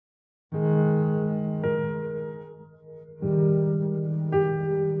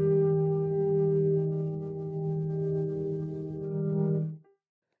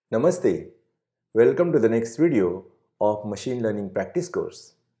Namaste. Welcome to the next video of Machine Learning Practice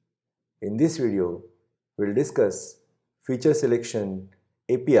course. In this video, we'll discuss feature selection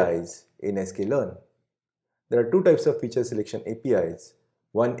APIs in sklearn. There are two types of feature selection APIs.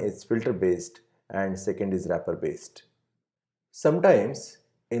 One is filter based and second is wrapper based. Sometimes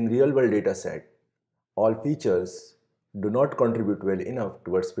in real-world dataset, all features do not contribute well enough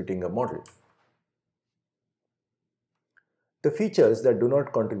towards fitting a model. The features that do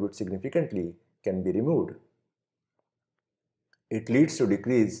not contribute significantly can be removed. It leads to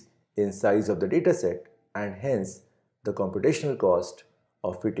decrease in size of the dataset and hence the computational cost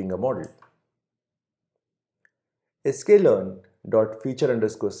of fitting a model.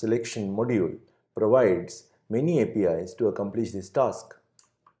 sklearn.feature_selection module provides many APIs to accomplish this task.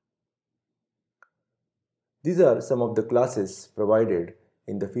 These are some of the classes provided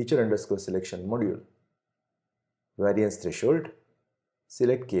in the feature_selection module: variance threshold,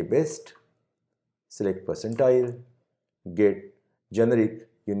 select k-best, select percentile, get generic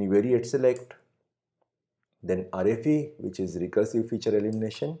univariate select, then RFE, which is recursive feature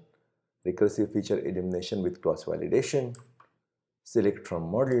elimination with cross validation, select from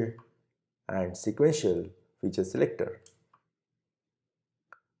model, and sequential feature selector.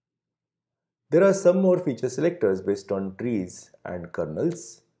 There are some more feature selectors based on trees and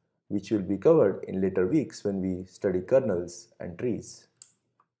kernels, which will be covered in later weeks when we study kernels and trees.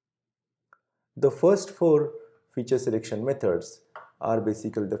 The first four feature selection methods are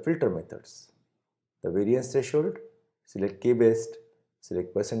basically the filter methods. The variance threshold, select k-best,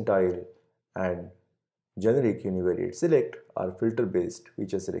 select percentile, and generic univariate select are filter-based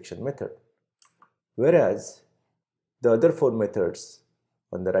feature selection method. Whereas the other four methods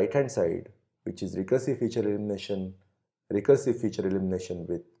on the right hand side, which is recursive feature elimination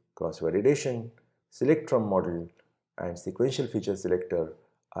with cross validation, select from model, and sequential feature selector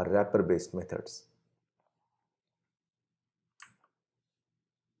are wrapper based methods.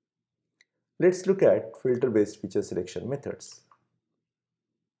 Let's look at filter based feature selection methods.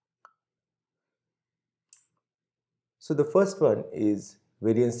 So the first one is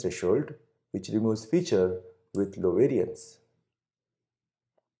variance threshold, which removes feature with low variance.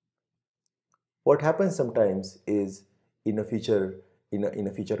 What happens sometimes is in a feature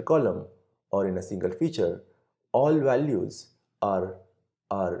column or in a single feature, all values are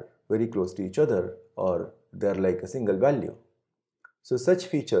very close to each other, or they are like a single value. So such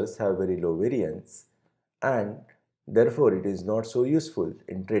features have very low variance and therefore it is not so useful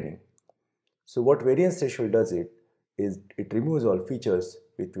in training. So what variance threshold does is it removes all features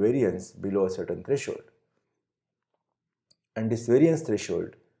with variance below a certain threshold. And this variance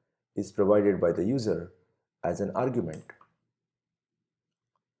threshold is provided by the user as an argument.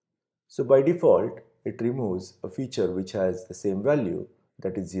 So by default, it removes a feature which has the same value,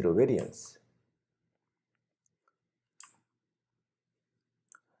 that is zero variance.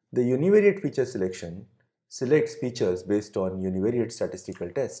 The univariate feature selection selects features based on univariate statistical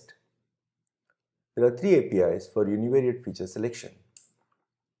test. There are three APIs for univariate feature selection: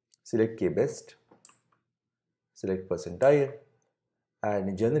 select k-best, select percentile,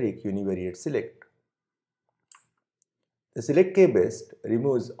 and generic univariate select. The select k-best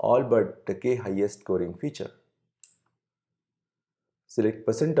removes all but the k highest scoring feature. Select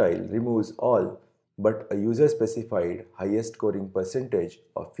percentile removes all but a user specified highest scoring percentage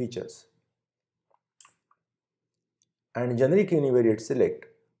of features. And generic univariate select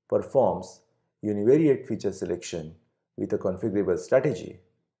performs univariate feature selection with a configurable strategy,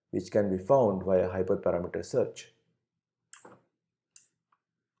 which can be found via hyperparameter search.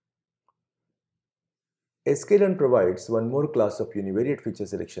 sklearn provides one more class of univariate feature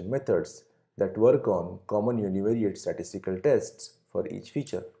selection methods that work on common univariate statistical tests for each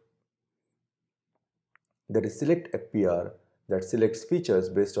feature. There is select FPR that selects features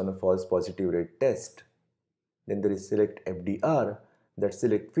based on a false positive rate test. Then there is select FDR that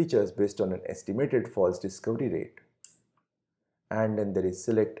selects features based on an estimated false discovery rate. And then there is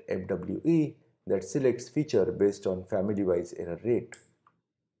select FWE that selects feature based on family-wise error rate.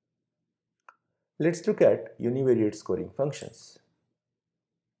 Let's look at univariate scoring functions.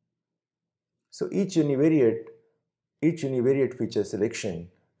 So each univariate feature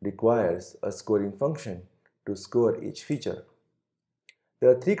selection requires a scoring function to score each feature. There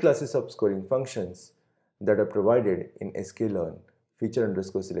are three classes of scoring functions that are provided in sklearn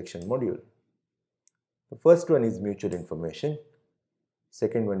feature_selection module. The first one is mutual information,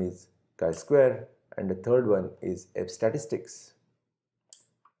 second one is chisquare, and the third one is f-statistics.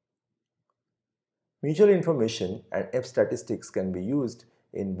 Mutual information and f-statistics can be used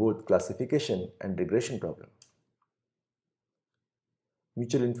in both classification and regression problem.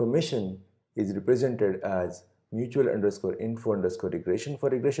 Mutual information is represented as mutual underscore info underscore regression for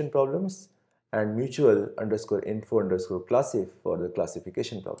regression problems and mutual underscore info underscore classif for the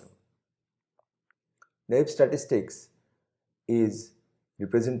classification problem. Naive statistics is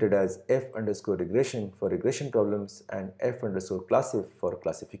represented as f underscore regression for regression problems and f underscore classif for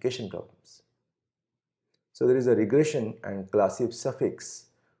classification problems. So there is a regression and classif suffix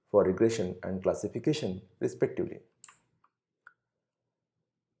for regression and classification respectively.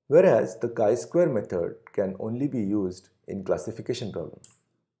 Whereas the chi-square method can only be used in classification problem.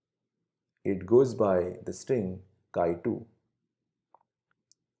 It goes by the string chi2.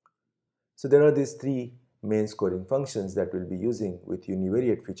 So there are these three main scoring functions that we'll be using with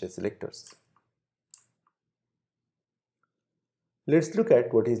univariate feature selectors. Let's look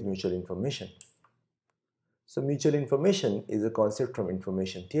at what is mutual information. So mutual information is a concept from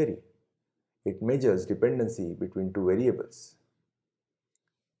information theory. It measures dependency between two variables.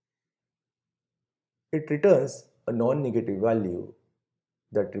 It returns a non-negative value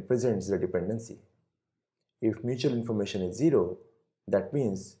that represents the dependency. If mutual information is 0, that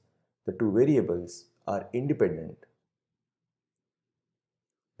means the two variables are independent.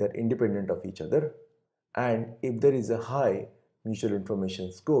 They are independent of each other, and if there is a high mutual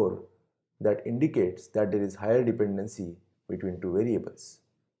information score, that indicates that there is higher dependency between two variables.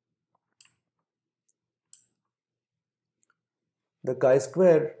 The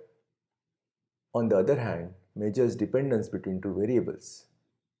chi-square, on the other hand, measures dependence between two variables.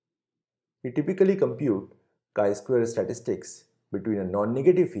 We typically compute chi-square statistics between a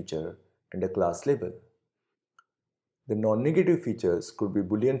non-negative feature and a class label. The non-negative features could be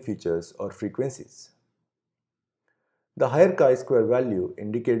Boolean features or frequencies. The higher chi-square value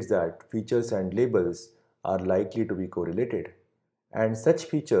indicates that features and labels are likely to be correlated, and such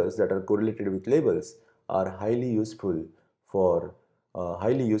features that are correlated with labels are highly useful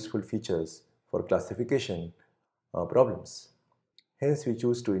features for classification problems. Hence, we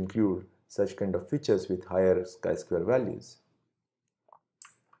choose to include such kind of features with higher chi-square values.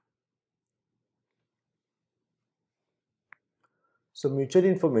 So mutual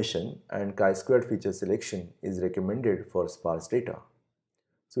information and chi-square feature selection is recommended for sparse data.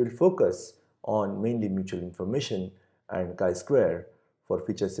 So we'll focus on mainly mutual information and chi-square for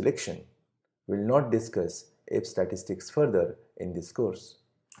feature selection. We'll not discuss F statistics further in this course.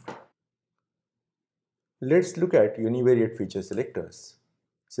 Let's look at univariate feature selectors.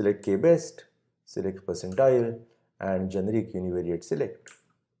 Select k-best, select percentile, and generic univariate select.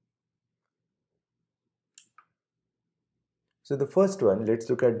 So the first one, let's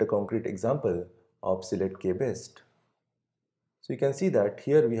look at the concrete example of select k-best. So you can see that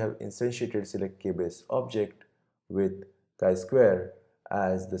here we have instantiated select k-best object with chi-square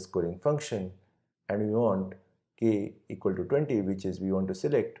as the scoring function, and we want k equal to 20, which is we want to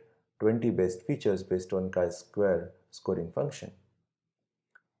select 20 best features based on chi-square scoring function.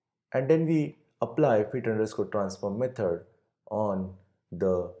 And then we apply fit underscore transform method on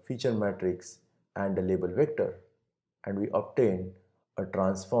the feature matrix and the label vector, and we obtain a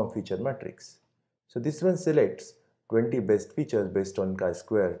transform feature matrix. So this one selects 20 best features based on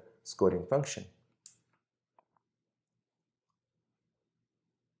chi-square scoring function.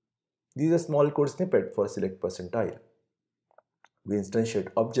 This is a small code snippet for select percentile. We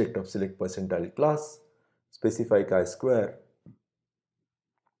instantiate object of select percentile class, specify chi-square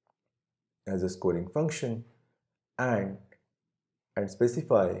as a scoring function, and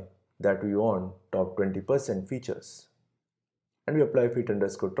specify that we want top 20% features. And we apply fit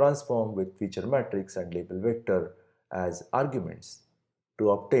underscore transform with feature matrix and label vector as arguments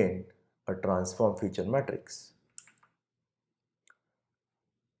to obtain a transform feature matrix.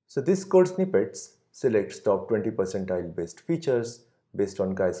 So this code snippets selects top 20 percentile best features based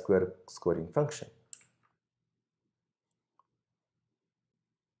on chi-square scoring function.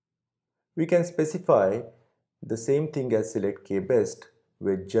 We can specify the same thing as select k-best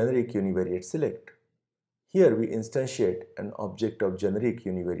with generic univariate select. Here we instantiate an object of generic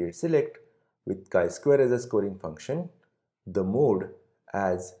univariate select with chi-square as a scoring function, the mode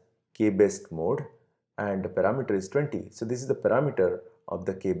as k-best mode, and the parameter is 20. So this is the parameter of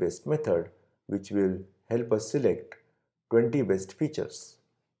the k-best method, which will help us select 20 best features.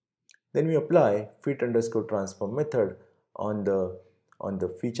 Then we apply fit underscore transform method on the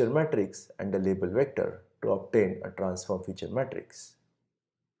feature matrix and the label vector to obtain a transform feature matrix.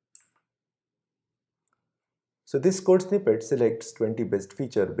 So this code snippet selects 20 best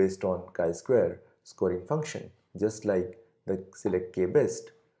feature based on chi-square scoring function, just like the select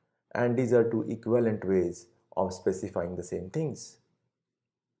k-best, and these are two equivalent ways of specifying the same things.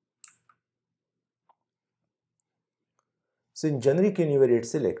 So in generic univariate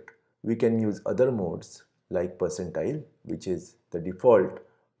select, we can use other modes like percentile, which is the default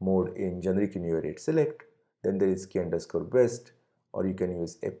mode in generic univariate select. Then there is k_best, or you can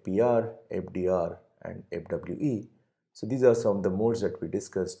use FPR, FDR, and FWE. So these are some of the modes that we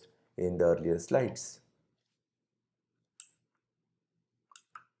discussed in the earlier slides.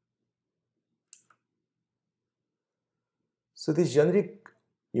 So this generic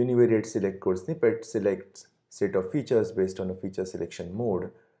univariate select code snippet selects set of features based on a feature selection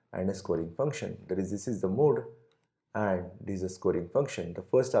mode and a scoring function. That is, this is the mode and this is a scoring function. The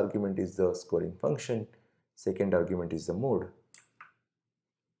first argument is the scoring function, second argument is the mode.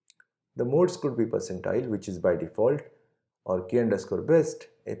 The modes could be percentile, which is by default, or k_best,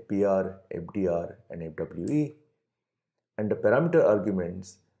 FPR, FDR, and FWE. And the parameter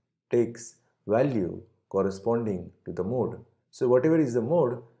arguments takes value corresponding to the mode. So whatever is the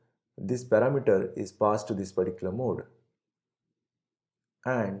mode, this parameter is passed to this particular mode.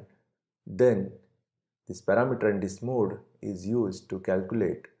 And then this parameter in this mode is used to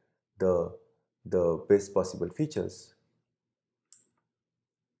calculate the best possible features.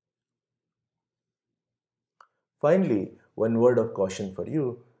 Finally, one word of caution for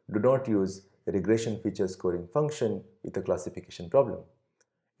you: do not use a regression feature scoring function with a classification problem.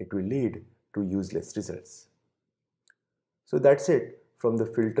 It will lead to useless results. So that's it from the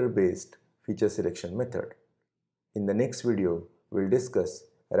filter-based feature selection method. In the next video, we'll discuss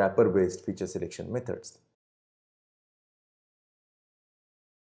wrapper-based feature selection methods.